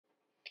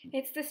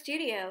It's the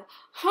studio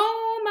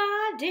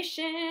home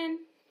edition.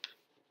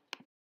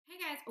 Hey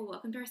guys,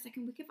 welcome to our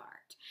second week of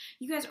art.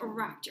 You guys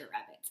rocked your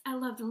rabbits. I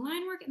love the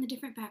line work and the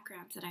different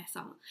backgrounds that I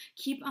saw.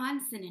 Keep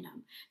on sending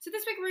them. So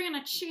this week we're going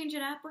to change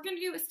it up. We're going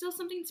to do still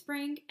something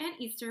spring and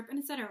Easter, but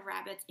instead of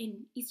rabbits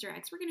and Easter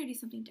eggs, we're going to do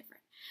something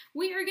different.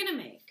 We are going to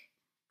make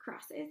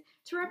crosses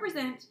to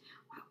represent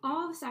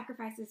all the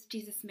sacrifices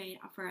Jesus made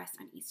for us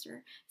on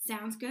Easter.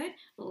 Sounds good?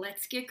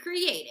 Let's get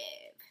creative.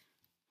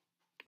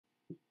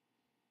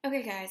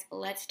 Okay guys,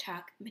 let's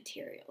talk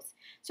materials.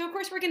 So of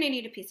course we're going to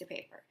need a piece of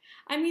paper.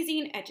 I'm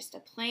using just a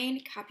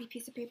plain copy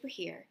piece of paper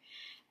here.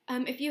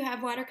 If you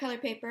have watercolor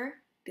paper,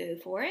 go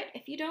for it.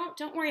 If you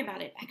don't worry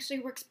about it. It actually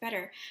works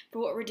better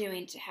for what we're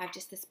doing to have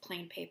just this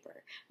plain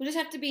paper. We'll just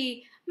have to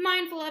be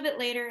mindful of it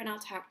later, and I'll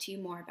talk to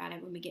you more about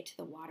it when we get to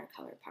the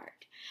watercolor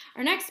part.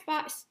 Our next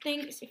thing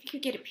is if you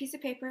could get a piece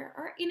of paper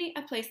or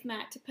a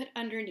placemat to put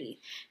underneath,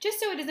 just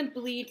so it doesn't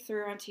bleed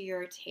through onto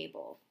your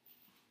table.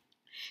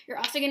 You're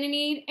also going to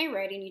need a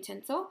writing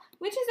utensil,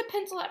 which is a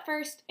pencil at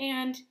first,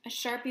 and a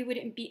Sharpie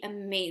would be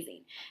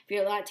amazing. If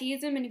you're allowed to use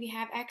them and if you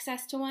have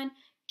access to one,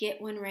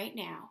 get one right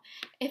now.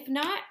 If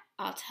not,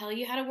 I'll tell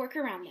you how to work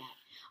around that.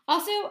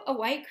 Also, a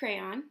white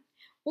crayon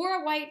or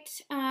a white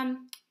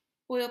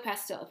oil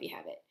pastel if you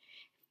have it.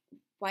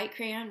 White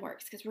crayon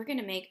works because we're going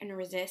to make and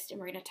resist, and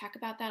we're going to talk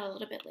about that a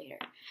little bit later.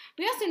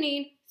 We also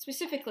need,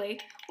 specifically,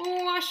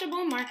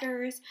 washable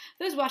markers.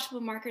 Those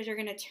washable markers are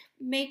going to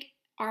make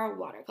our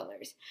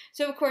watercolors.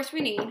 So of course we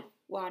need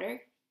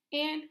water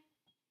and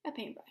a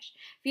paintbrush.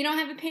 If you don't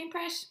have a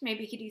paintbrush,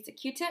 maybe you could use a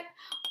Q-tip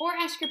or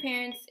ask your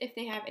parents if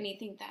they have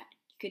anything that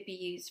could be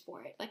used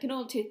for it, like an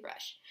old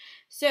toothbrush.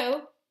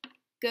 So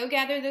go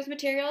gather those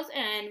materials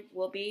and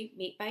we'll be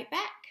meet right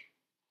back.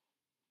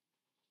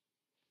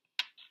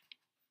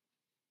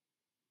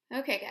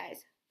 Okay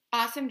guys,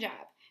 awesome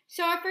job.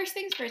 So our first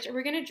things first,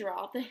 we're going to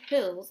draw the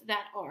hills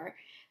that our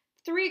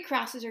three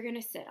crosses are going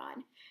to sit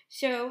on.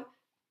 So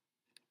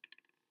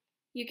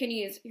you're going to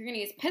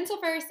use pencil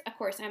first. Of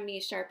course, I'm going to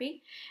use Sharpie.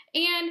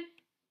 And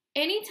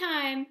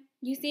anytime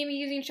you see me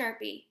using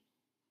Sharpie,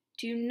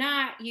 do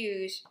not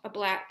use a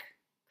black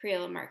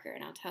Crayola marker,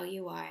 and I'll tell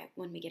you why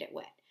when we get it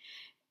wet.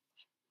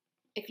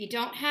 If you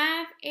don't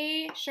have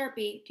a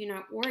Sharpie, do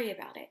not worry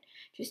about it.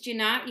 Just do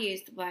not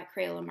use the black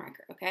Crayola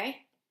marker,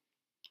 okay?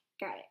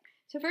 Got it.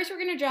 So first we're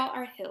going to draw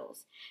our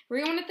hills.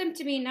 We want them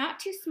to be not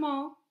too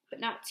small, but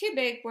not too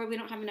big where we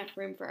don't have enough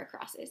room for our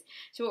crosses.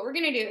 So what we're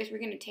going to do is we're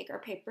going to take our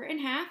paper in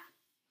half.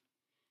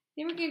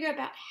 Then we're going to go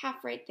about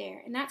half right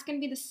there, and that's going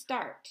to be the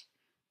start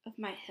of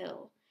my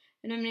hill.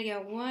 And I'm going to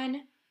go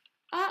one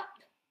up.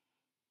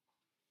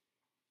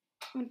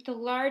 I want the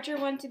larger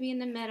one to be in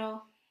the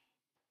middle,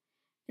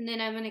 and then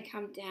I'm going to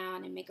come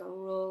down and make a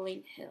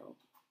rolling hill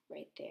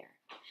right there.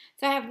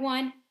 So I have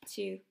 1,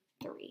 2,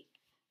 3.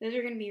 Those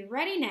are going to be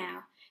ready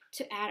now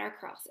to add our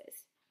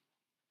crosses.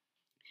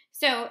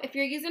 So if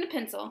you're using a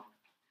pencil,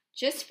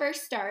 just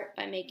first start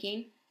by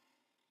making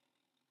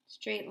a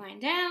straight line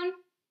down.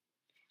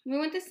 We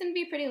want this one to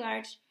be pretty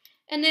large,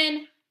 and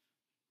then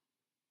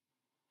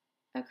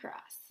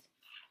across.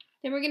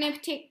 Then we're going to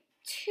take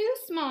 2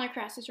 smaller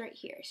crosses right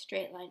here.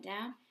 Straight line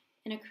down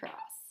and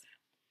across.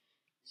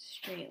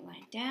 Straight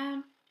line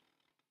down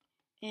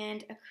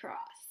and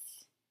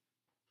across.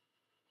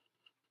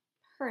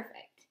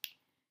 Perfect.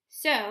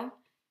 So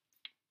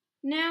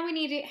now we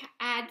need to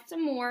add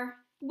some more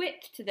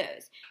width to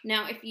those.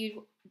 Now if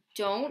you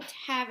don't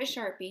have a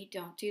Sharpie,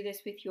 don't do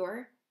this with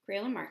your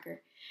Crayola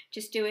marker.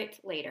 Just do it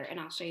later, and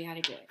I'll show you how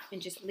to do it.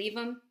 And just leave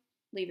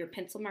your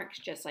pencil marks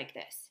just like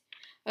this.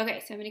 Okay,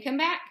 so I'm going to come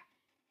back,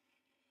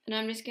 and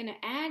I'm just going to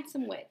add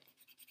some width.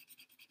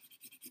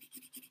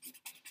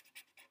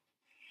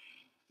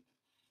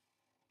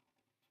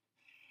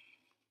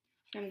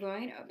 I'm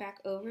going back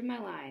over my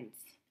lines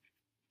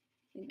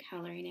and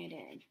coloring it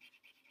in.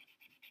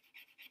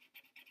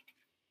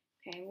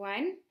 Okay,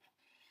 1,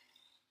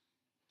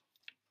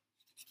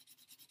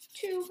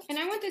 2, and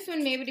I want this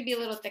one maybe to be a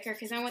little thicker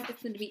because I want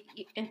this one to be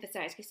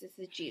emphasized because this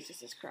is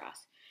Jesus'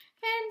 cross.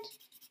 And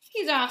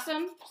he's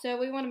awesome, so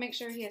we want to make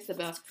sure he has the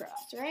best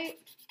cross, right?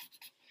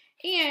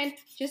 And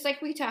just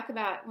like we talk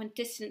about when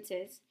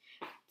distances,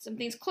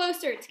 something's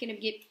closer, it's going to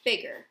get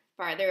bigger.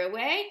 Farther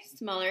away,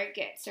 smaller it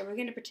gets. So we're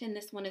going to pretend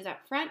this one is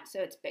up front,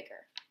 so it's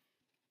bigger.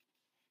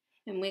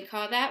 And we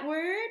call that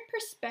word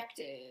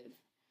perspective.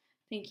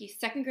 Thank you,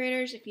 second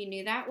graders, if you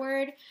knew that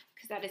word,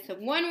 because that is the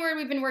one word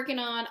we've been working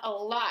on a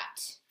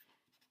lot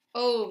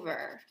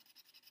over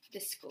the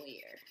school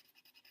year.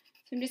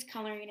 So I'm just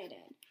coloring it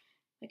in.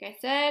 Like I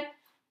said,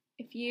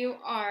 if you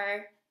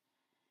are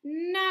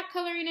not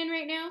coloring in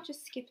right now,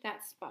 just skip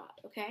that spot,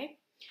 okay?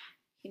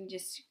 You can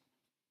just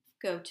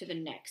go to the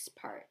next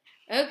part.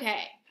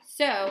 Okay,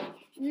 so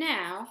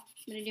now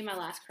I'm going to do my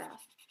last cross.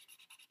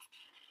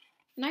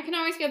 And I can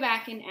always go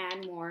back and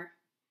add more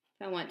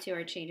if I want to,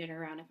 or change it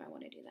around if I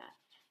want to do that.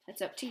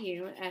 That's up to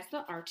you as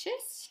the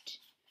artist.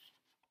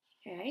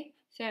 Okay,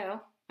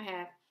 so I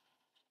have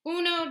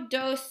 1,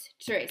 2,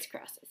 3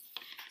 crosses.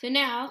 So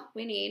now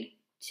we need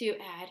to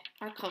add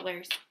our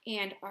colors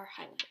and our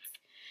highlights.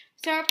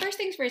 So first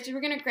things first is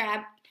we're going to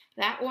grab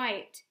that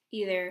white,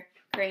 either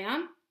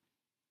crayon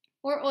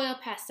or oil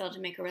pastel to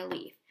make a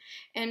relief.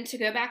 And to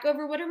go back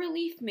over what a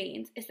relief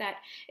means is that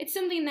it's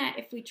something that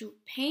if we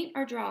paint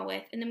or draw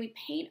with and then we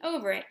paint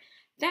over it,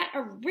 that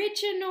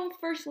original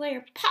first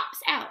layer pops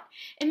out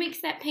and makes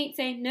that paint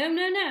say, no,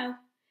 no, no,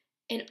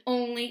 and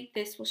only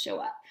this will show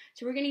up.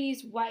 So we're going to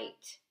use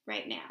white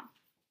right now.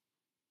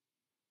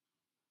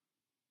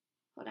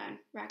 Hold on,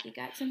 Rocky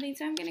got something,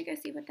 so I'm going to go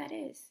see what that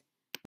is.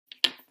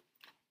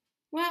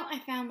 Well, I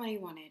found what he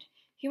wanted.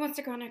 He wants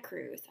to go on a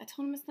cruise. I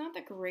told him it's not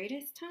the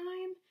greatest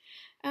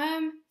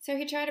time. So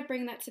he tried to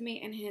bring that to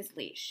me in his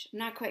leash. I'm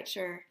not quite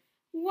sure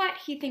what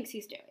he thinks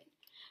he's doing.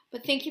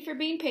 But thank you for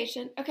being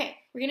patient. Okay,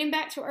 we're getting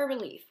back to our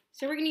relief.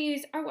 So we're going to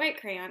use our white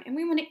crayon, and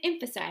we want to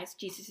emphasize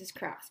Jesus'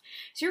 cross.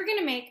 So we're going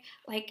to make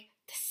like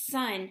the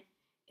sun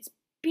is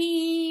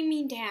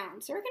beaming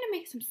down. So we're going to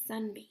make some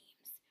sunbeams.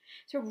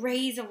 So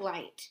rays of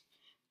light.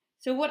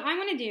 So what I'm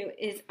going to do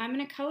is I'm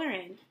going to color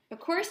in. Of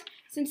course,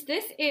 since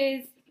this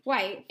is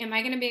white, am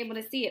I going to be able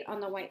to see it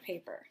on the white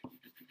paper?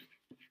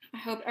 I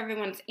hope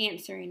everyone's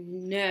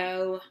answering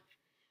no.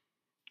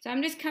 So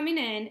I'm just coming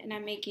in and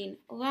I'm making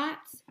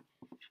lots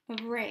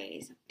of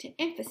rays to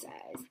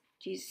emphasize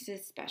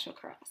Jesus' special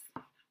cross.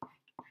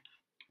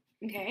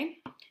 Okay?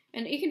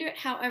 And you can do it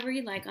however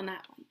you like on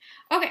that one.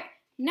 Okay,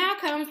 now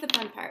comes the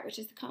fun part, which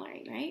is the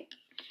coloring, right?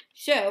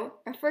 So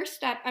our first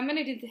step, I'm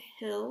going to do the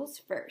hills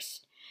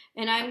first.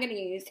 And I'm going to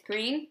use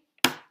green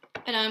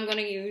and I'm going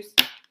to use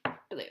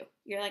blue.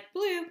 You're like,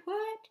 blue,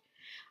 what?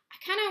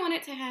 I kind of want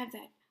it to have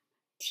that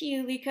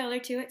tealy color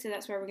to it, so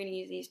that's why we're going to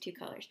use these two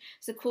colors.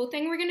 So the cool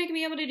thing we're going to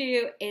be able to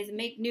do is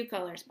make new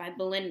colors by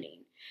blending.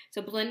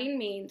 So blending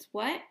means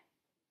what?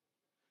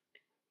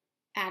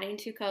 Adding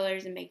two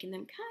colors and making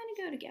them kind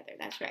of go together.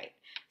 That's right.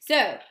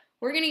 So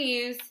we're going to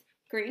use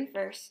green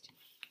first.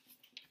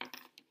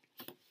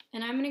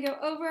 And I'm going to go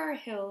over our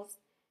hills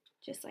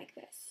just like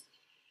this.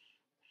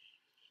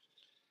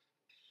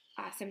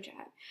 Awesome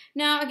job.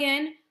 Now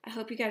again, I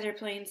hope you guys are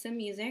playing some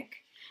music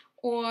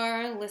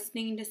or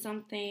listening to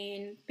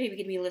something. Maybe you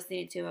could be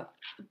listening to a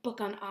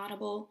book on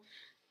Audible.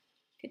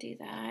 You could do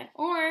that.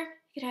 Or you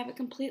could have it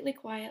completely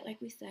quiet like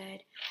we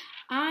said.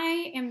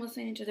 I am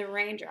listening to the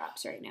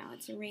raindrops right now.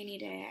 It's a rainy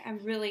day. I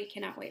really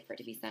cannot wait for it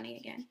to be sunny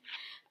again.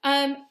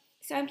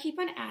 So I'm keep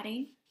on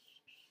adding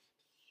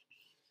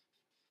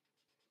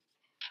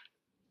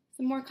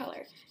some more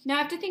color. Now I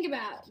have to think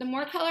about the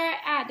more color I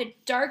add, the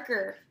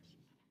darker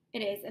it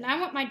is. And I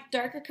want my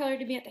darker color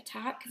to be at the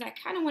top because I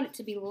kind of want it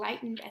to be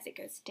lightened as it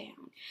goes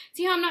down.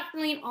 See how I'm not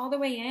filling all the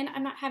way in?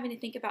 I'm not having to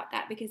think about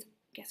that because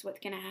guess what's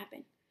going to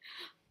happen?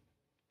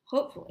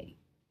 Hopefully,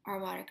 our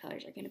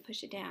watercolors are going to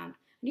push it down.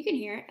 And you can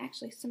hear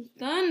actually some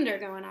thunder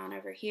going on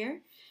over here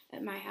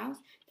at my house.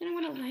 Then I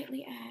want to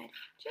lightly add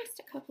just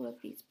a couple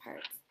of these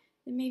parts.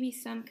 Then maybe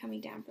some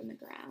coming down from the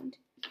ground.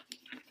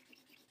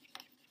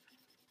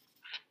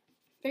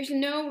 There's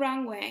no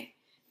wrong way.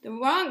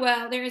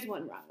 Well, there is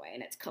one wrong way,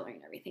 and it's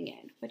coloring everything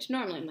in, which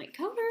normally I'm like,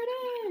 color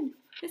it in.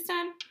 This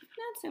time,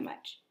 not so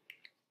much.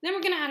 Then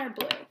we're going to add our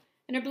blue,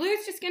 and our blue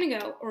is just going to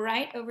go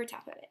right over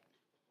top of it.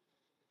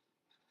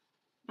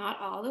 Not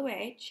all the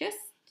way, just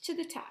to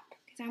the top,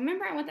 because I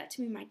remember I want that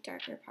to be my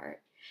darker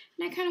part,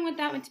 and I kind of want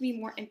that one to be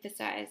more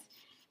emphasized.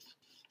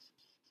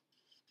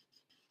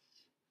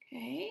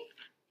 Okay.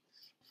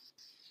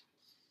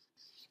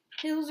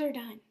 Hills are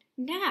done.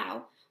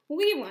 Now,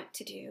 we want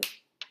to do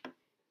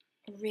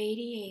a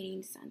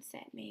radiating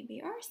sunset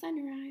maybe, or a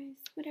sunrise,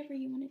 whatever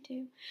you want to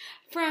do.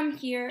 From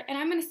here, and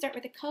I'm going to start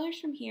with the colors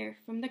from here,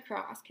 from the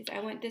cross, because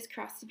I want this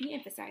cross to be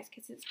emphasized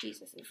because it's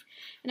Jesus's.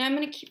 And I'm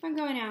going to keep on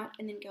going out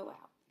and then go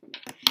out from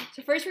it.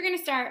 So first we're going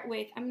to start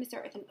with, I'm going to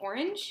start with an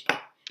orange.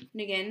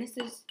 And again, this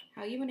is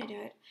how you want to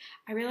do it.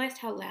 I realized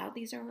how loud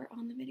these are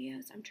on the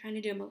videos. I'm trying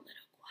to do them a little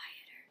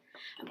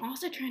quieter. I'm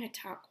also trying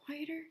to talk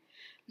quieter.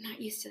 I'm not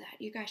used to that.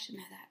 You guys should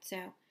know that.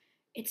 So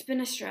it's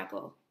been a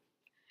struggle.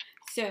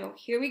 So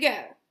here we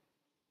go.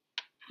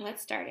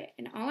 Let's start it.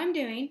 And all I'm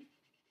doing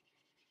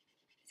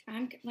is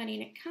I'm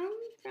letting it come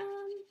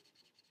from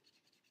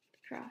the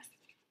cross,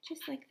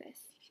 just like this.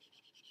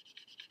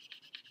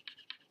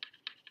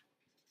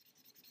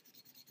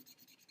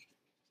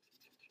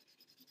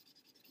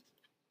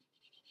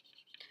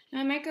 Now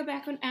I might go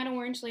back and add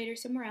orange later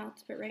somewhere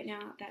else, but right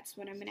now that's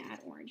what I'm going to add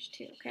orange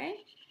to, okay?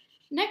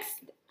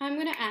 Next, I'm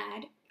going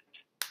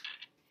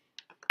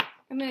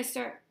to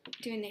start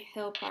doing the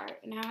hill part.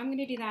 And how I'm going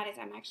to do that is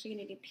I'm actually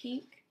going to do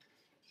pink.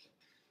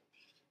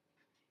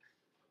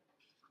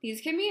 These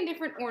can be in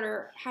different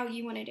order how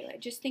you want to do it.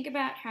 Just think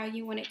about how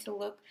you want it to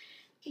look,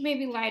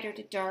 maybe lighter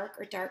to dark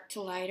or dark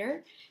to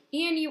lighter.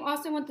 And you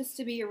also want this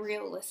to be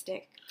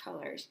realistic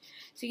colors.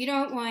 So you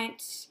don't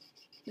want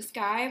the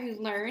sky, we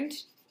learned,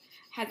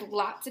 has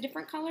lots of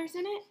different colors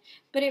in it,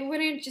 but it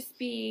wouldn't just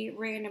be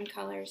random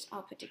colors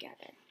all put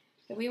together.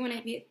 So we want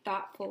to be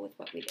thoughtful with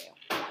what we do.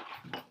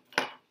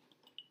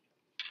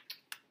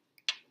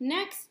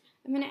 Next,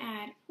 I'm going to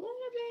add a little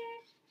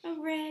bit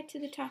of red to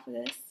the top of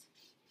this.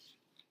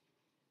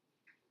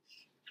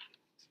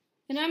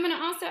 And I'm going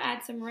to also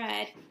add some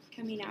red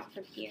coming out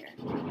from here.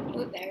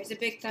 Oh, there's a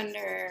big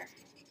thunder.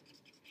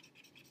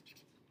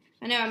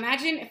 I know,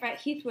 imagine if at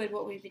Heathwood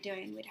what we'd be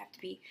doing. We'd have to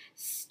be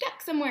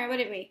stuck somewhere,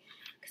 wouldn't we?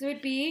 Because it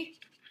would be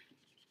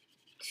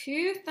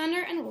 2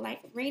 thunder and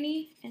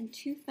rainy and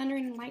 2 thunder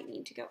and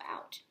lightning to go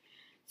out.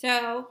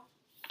 So,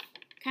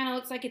 kind of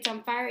looks like it's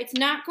on fire. It's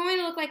not going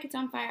to look like it's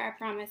on fire, I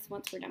promise,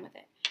 once we're done with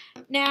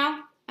it.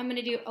 Now, I'm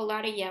going to do a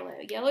lot of yellow.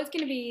 Yellow is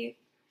going to be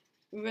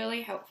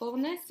really helpful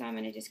in this, so I'm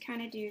going to just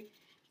kind of do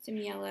some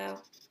yellow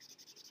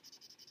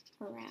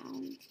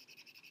around.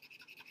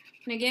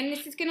 And again,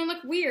 this is going to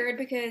look weird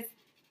because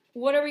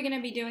what are we going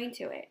to be doing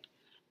to it?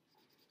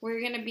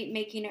 We're going to be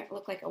making it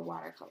look like a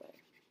watercolor.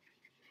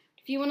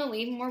 If you want to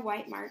leave more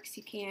white marks,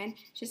 you can.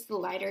 Just the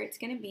lighter it's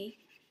going to be.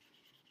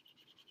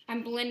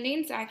 I'm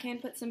blending, so I can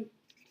put some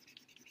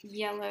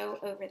yellow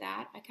over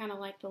that. I kind of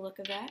like the look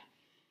of that.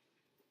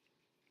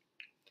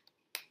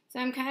 So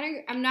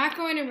I'm not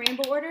going in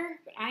rainbow order,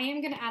 but I am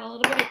going to add a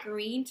little bit of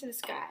green to the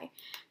sky.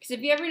 Because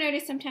if you ever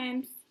notice,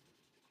 sometimes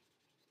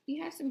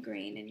you have some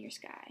green in your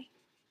sky.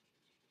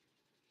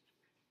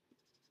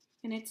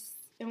 And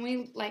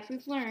we've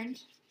learned,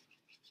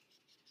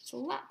 it's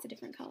lots of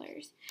different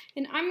colors.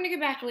 And I'm going to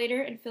go back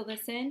later and fill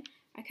this in.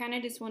 I kind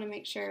of just want to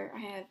make sure I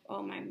have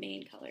all my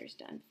main colors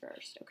done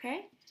first,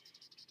 okay?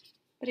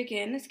 But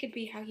again, this could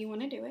be how you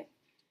want to do it.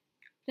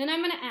 Then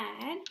I'm going to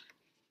add,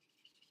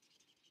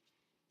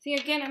 see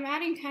again,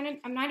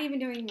 I'm not even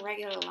doing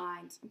regular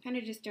lines. I'm kind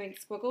of just doing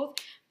squiggles,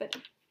 but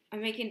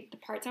I'm making the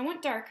parts I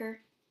want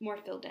darker more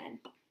filled in.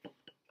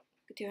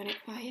 Doing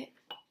it quiet.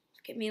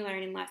 Look at me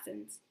learning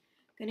lessons.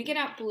 I'm going to get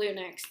out blue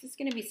next. This is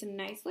going to be some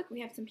nice, look,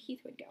 we have some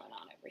Heathwood going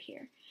on over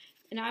here.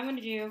 And I'm going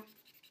to do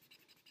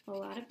a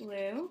lot of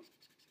blue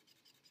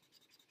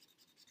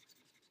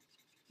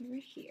over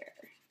here.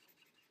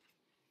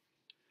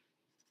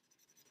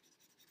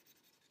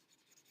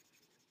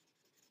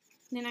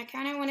 And then I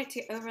kind of want it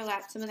to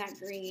overlap some of that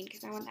green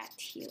because I want that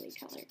tealy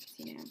color.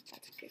 You know,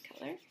 that's a good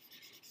color.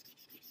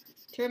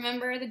 To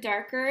remember, the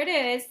darker it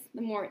is,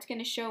 the more it's going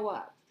to show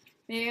up.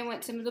 Maybe I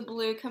want some of the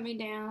blue coming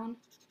down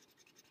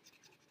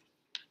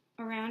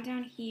around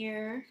down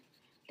here.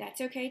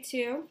 That's okay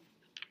too.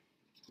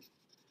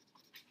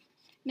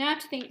 Now I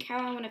have to think how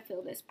I want to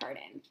fill this part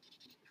in.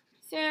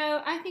 So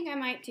I think I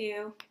might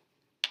do,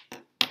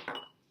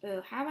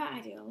 how about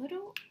I do a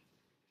little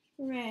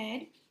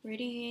red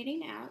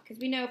radiating out, because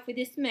we know if we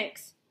this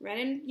mix, red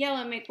and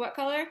yellow make what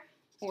color?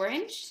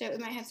 Orange, so it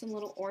might have some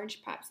little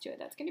orange pops to it.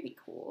 That's going to be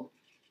cool.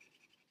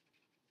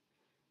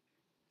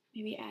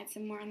 Maybe add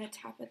some more on the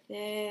top of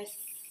this.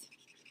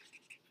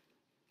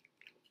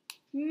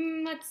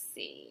 Let's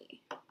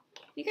see.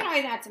 You can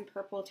always add some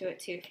purple to it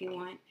too if you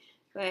want,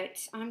 but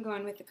I'm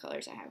going with the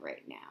colors I have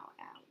right now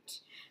out.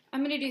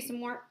 I'm going to do some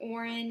more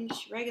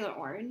orange, regular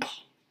orange,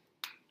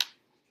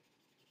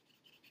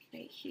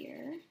 right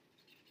here.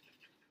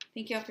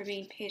 Thank you all for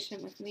being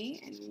patient with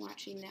me and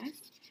watching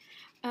this.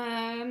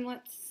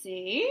 Let's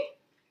see.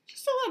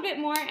 Just a little bit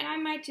more, and I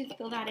might just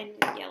fill that in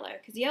with yellow,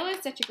 because yellow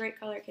is such a great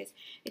color because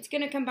it's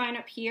going to combine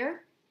up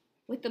here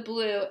with the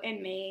blue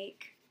and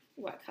make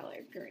what color?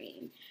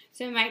 Green.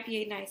 So it might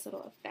be a nice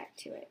little effect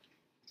to it.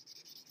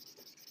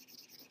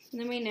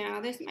 And then we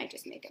know this might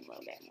just make it a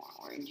little bit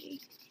more orangey.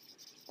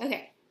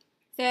 Okay,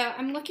 so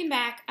I'm looking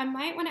back. I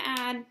might want to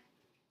add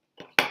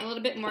a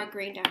little bit more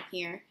green down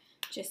here,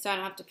 just so I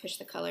don't have to push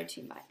the color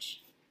too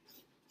much.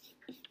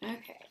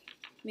 Okay,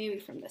 maybe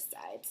from the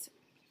sides.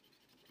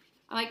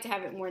 I like to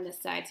have it more on the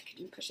sides so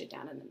you can push it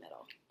down in the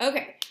middle.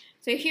 Okay,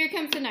 so here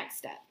comes the next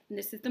step, and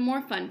this is the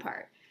more fun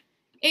part,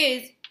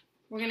 is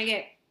we're going to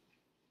get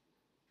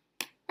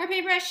our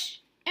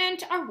paintbrush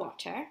and our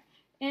water,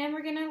 and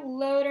we're going to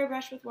load our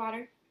brush with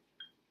water,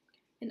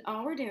 and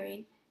all we're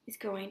doing is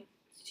going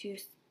to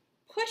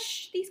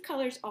push these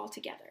colors all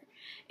together.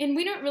 And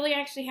we don't really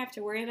actually have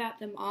to worry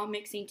about them all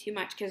mixing too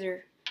much because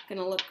they're going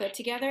to look good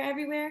together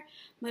everywhere.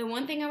 But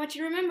one thing I want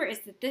you to remember is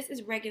that this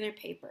is regular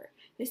paper.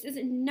 This is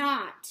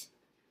not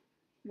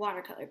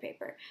watercolor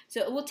paper.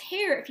 So it will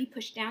tear if you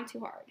push down too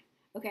hard.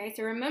 Okay,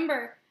 so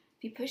remember,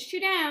 if you push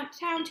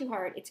down too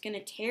hard, it's going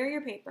to tear your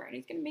paper and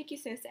it's going to make you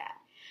so sad.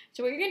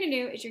 So what you're going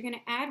to do is you're going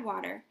to add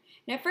water.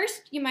 And at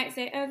first you might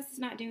say, oh, this is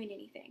not doing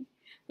anything.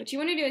 What you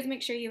want to do is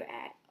make sure you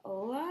add a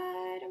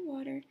lot of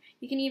water.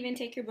 You can even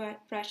take your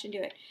brush and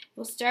do it.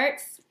 We'll start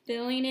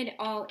filling it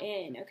all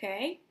in,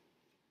 okay?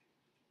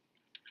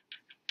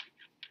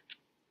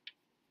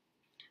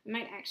 I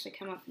might actually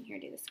come up in here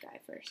and do the sky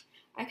first.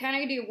 I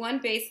kind of do one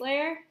base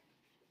layer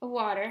of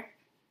water,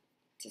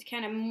 just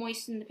kind of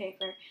moisten the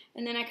paper,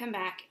 and then I come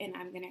back and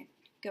I'm going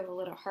to go a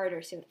little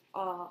harder so it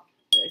all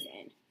goes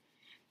in.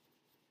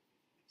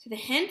 So the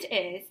hint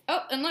is,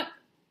 oh, and look,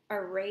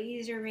 our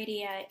rays are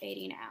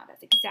radiating out.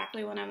 That's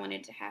exactly what I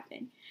wanted to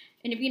happen.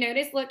 And if you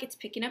notice, look, it's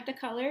picking up the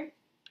color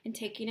and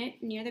taking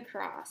it near the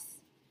cross.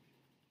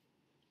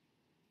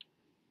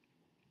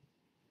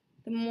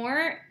 The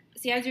more,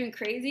 see, I was doing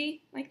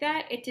crazy like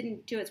that, it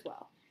didn't do as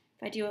well.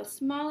 If I do a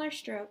smaller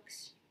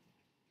strokes,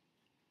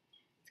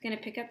 it's going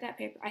to pick up that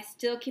paper. I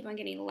still keep on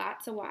getting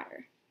lots of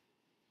water.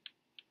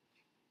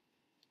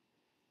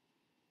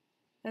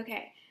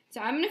 Okay,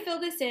 so I'm going to fill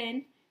this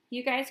in.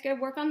 You guys go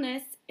work on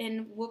this,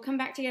 and we'll come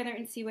back together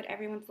and see what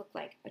everyone's look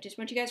like. I just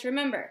want you guys to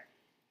remember,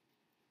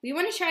 we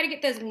want to try to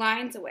get those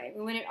lines away.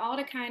 We want it all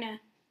to kind of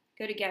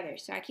go together.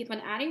 So I keep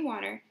on adding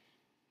water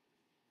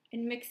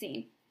and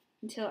mixing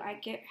until I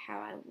get how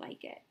I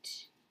like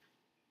it.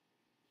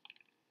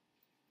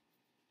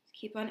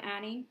 Keep on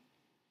adding.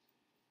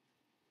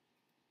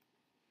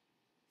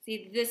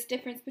 See this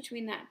difference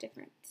between that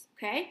difference,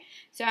 okay?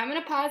 So I'm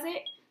going to pause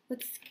it.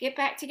 Let's get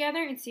back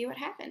together and see what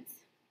happens.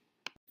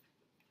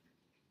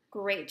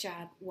 Great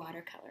job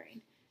watercoloring.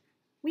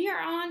 We are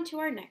on to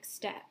our next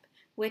step,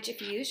 which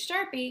if you use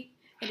Sharpie,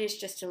 it is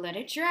just to let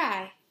it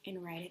dry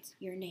and write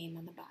your name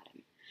on the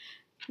bottom.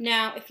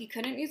 Now, if you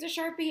couldn't use a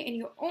Sharpie and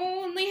you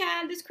only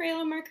had this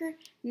Crayon marker,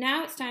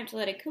 now it's time to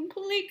let it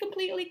completely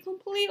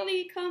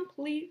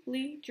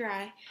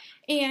dry.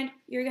 And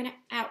you're going to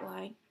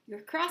outline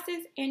your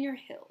crosses and your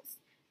hills.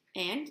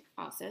 And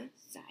also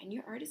sign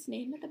your artist's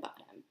name at the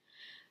bottom.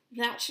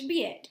 That should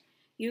be it.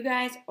 You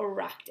guys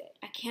rocked it.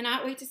 I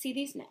cannot wait to see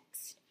these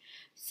next.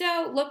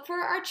 So look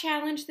for our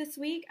challenge this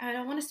week. I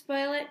don't want to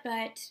spoil it,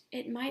 but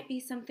it might be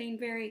something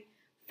very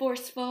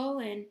forceful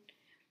and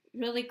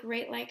really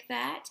great like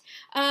that.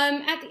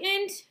 At the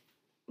end,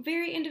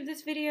 very end of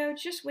this video,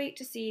 just wait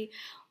to see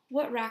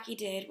what Rocky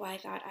did. Why I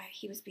thought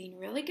he was being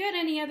really good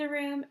in the other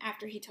room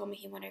after he told me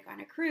he wanted to go on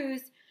a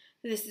cruise.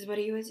 This is what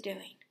he was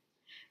doing.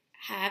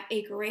 Have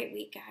a great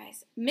week,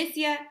 guys. Miss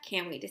ya.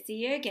 Can't wait to see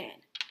you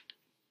again.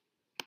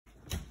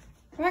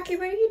 Rocky,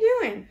 what are you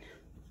doing?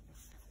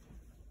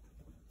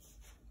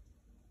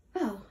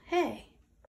 Oh, hey.